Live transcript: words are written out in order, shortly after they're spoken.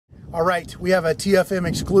All right, we have a TFM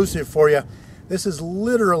exclusive for you. This is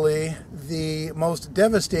literally the most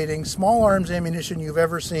devastating small arms ammunition you've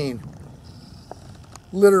ever seen.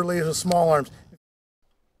 Literally, it's a small arms.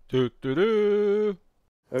 Okay,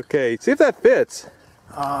 see if that fits.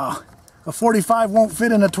 A 45 won't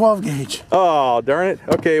fit in a 12 gauge. Oh, darn it.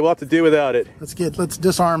 Okay, we'll have to do without it. Let's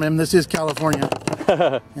disarm him. This is California.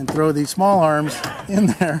 And throw these small arms in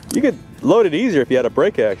there. You could load it easier if you had a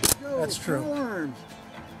brake action. That's true.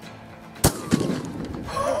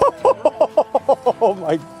 Oh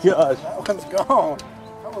my gosh. That one's gone.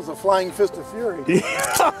 That was a flying fist of fury.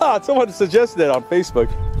 Yeah, someone suggested that on Facebook.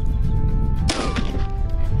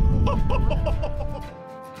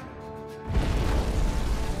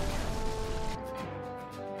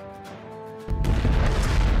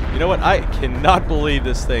 You know what? I cannot believe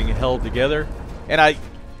this thing held together. And I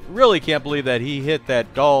really can't believe that he hit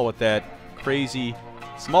that doll with that crazy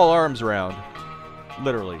small arms round.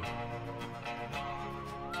 Literally.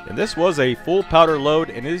 And this was a full powder load,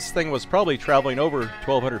 and this thing was probably traveling over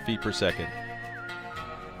 1,200 feet per second.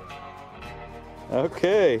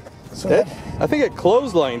 Okay. So I think it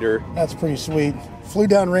clotheslined her. That's pretty sweet. Flew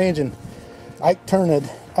down range and Ike Turnered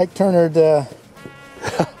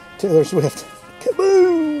Taylor Swift.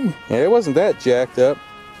 Kaboom! Yeah, it wasn't that jacked up.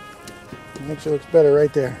 Actually looks better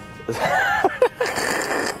right there.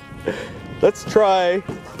 Let's try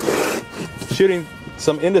shooting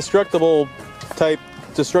some indestructible type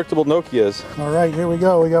destructible Nokias. All right, here we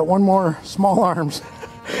go. We got one more small arms.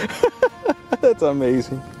 That's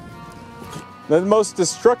amazing. The most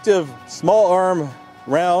destructive small arm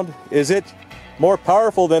round, is it more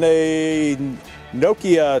powerful than a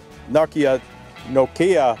Nokia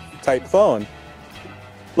type phone?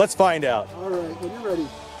 Let's find out. All right, when you're ready.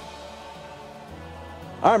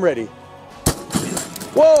 I'm ready.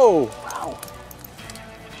 Whoa! Wow.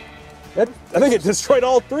 I think it destroyed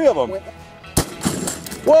all three of them.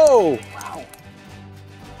 Whoa! Wow.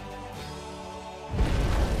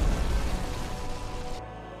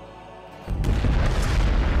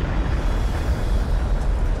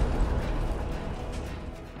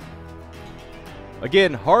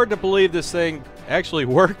 Again, hard to believe this thing actually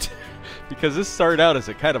worked because this started out as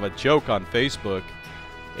a kind of a joke on Facebook.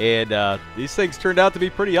 And these things turned out to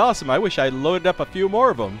be pretty awesome. I wish I loaded up a few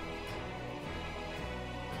more of them.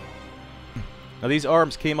 Now these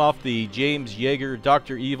arms came off the James Yeager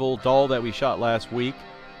Dr. Evil doll that we shot last week.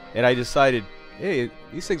 And I decided, hey,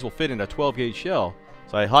 these things will fit in a 12 gauge shell.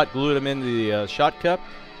 So I hot glued them in the shot cup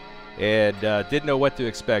and didn't know what to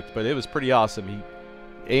expect, but it was pretty awesome. He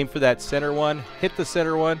aimed for that center one, hit the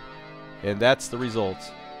center one, and that's the results.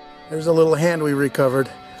 There's a little hand we recovered.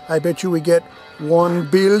 I bet you we get 1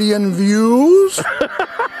 billion views.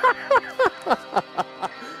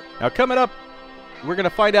 Now coming up, we're going to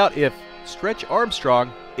find out if Stretch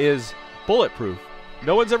Armstrong is bulletproof.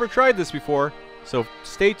 No one's ever tried this before, so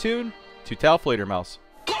stay tuned to Tal Flatermouse.